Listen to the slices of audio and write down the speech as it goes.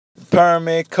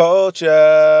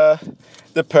permaculture,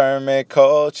 the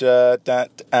permaculture,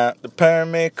 the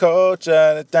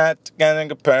permaculture,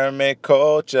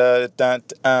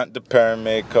 the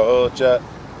permaculture.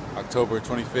 October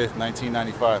 25th,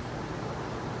 1995.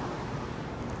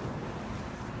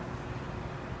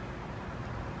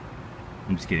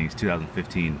 I'm just kidding, it's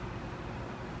 2015.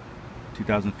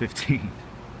 2015.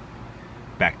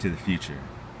 Back to the Future.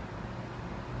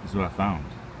 This is what I found.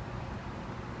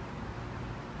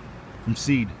 From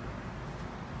seed.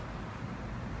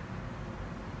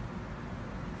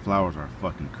 Flowers are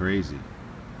fucking crazy.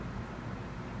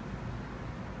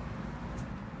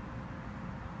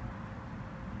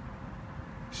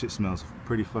 Shit smells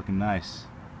pretty fucking nice.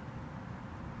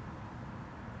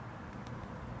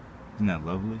 Isn't that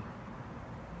lovely?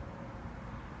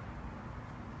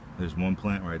 There's one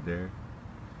plant right there.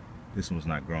 This one's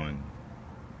not growing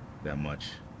that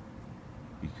much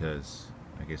because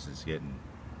I guess it's getting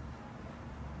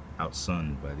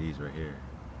outsunned by these right here.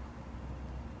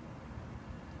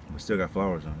 But still got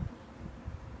flowers on it.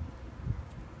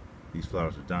 These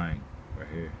flowers are dying right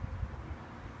here.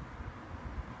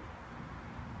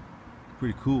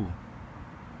 Pretty cool.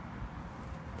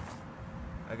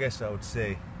 I guess I would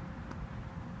say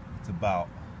it's about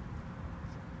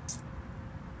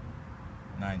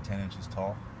 9-10 inches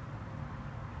tall.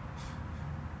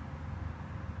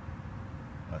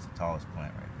 That's the tallest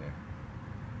plant right there.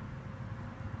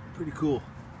 Pretty cool.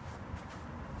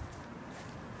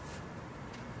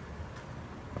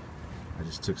 I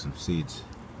just took some seeds.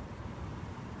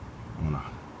 I'm gonna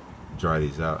dry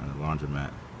these out in the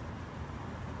laundromat.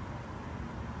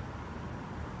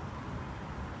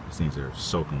 These things are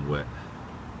soaking wet.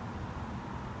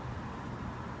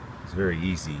 It's very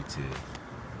easy to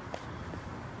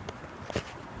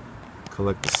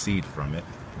collect the seed from it.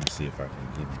 Let me see if I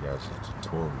can give you guys a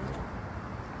tutorial.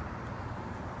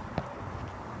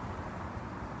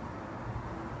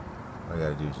 All I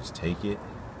gotta do is just take it,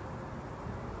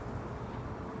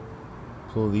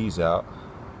 pull these out,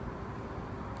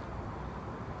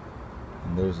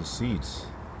 and there's the seeds.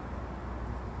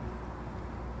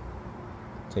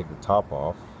 Take the top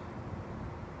off.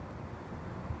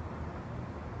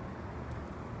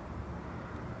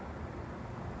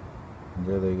 And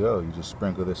there they go. You just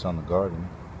sprinkle this on the garden.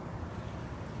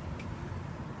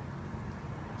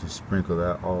 Just sprinkle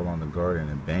that all on the garden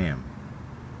and bam.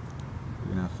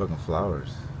 You're gonna have fucking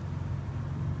flowers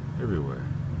everywhere.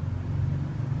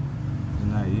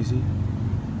 Isn't that easy?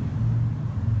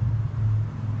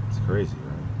 It's crazy, right?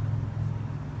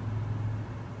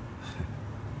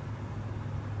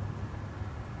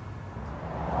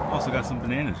 Also got some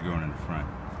bananas growing in the front.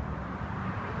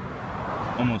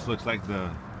 Almost looks like the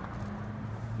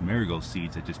marigold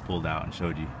seeds I just pulled out and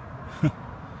showed you.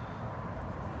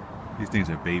 These things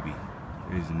are baby.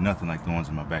 These are nothing like the ones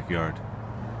in my backyard.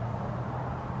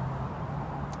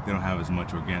 They don't have as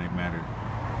much organic matter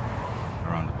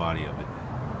around the body of it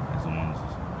as the ones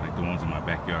like the ones in my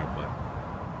backyard, but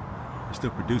they're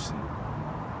still producing.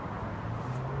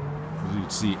 As you can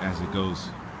see, as it goes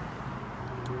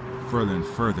further and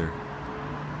further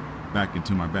back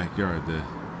into my backyard, the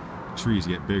trees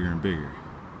get bigger and bigger.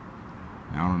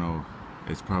 Now, I don't know,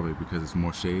 it's probably because it's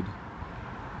more shade.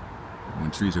 When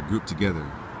trees are grouped together,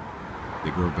 they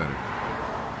grow better.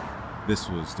 This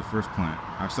was the first plant.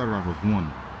 I started off with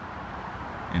one,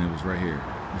 and it was right here.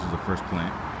 This is the first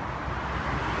plant.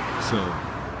 So,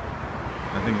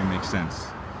 I think it makes sense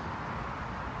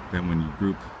that when you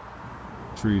group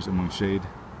trees among shade,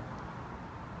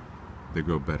 they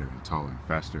grow better and taller and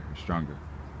faster and stronger.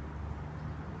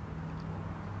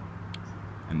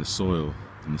 And the soil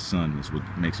and the sun is what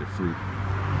makes it fruit.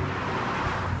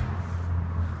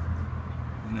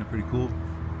 Isn't that pretty cool?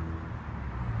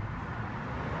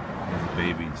 These are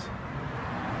babies.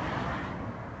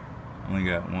 Only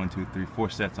got 1, 2, 3, 4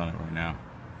 sets on it right now.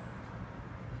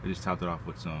 I just topped it off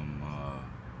with some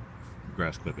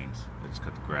grass clippings. I just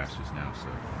cut the grass just now, so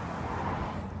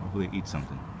hopefully eat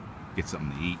something. Get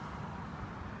something to eat.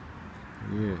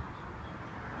 Yeah.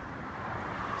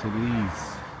 Take it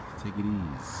easy. Take it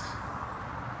easy.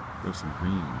 Grow some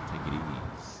green. Take it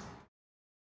easy.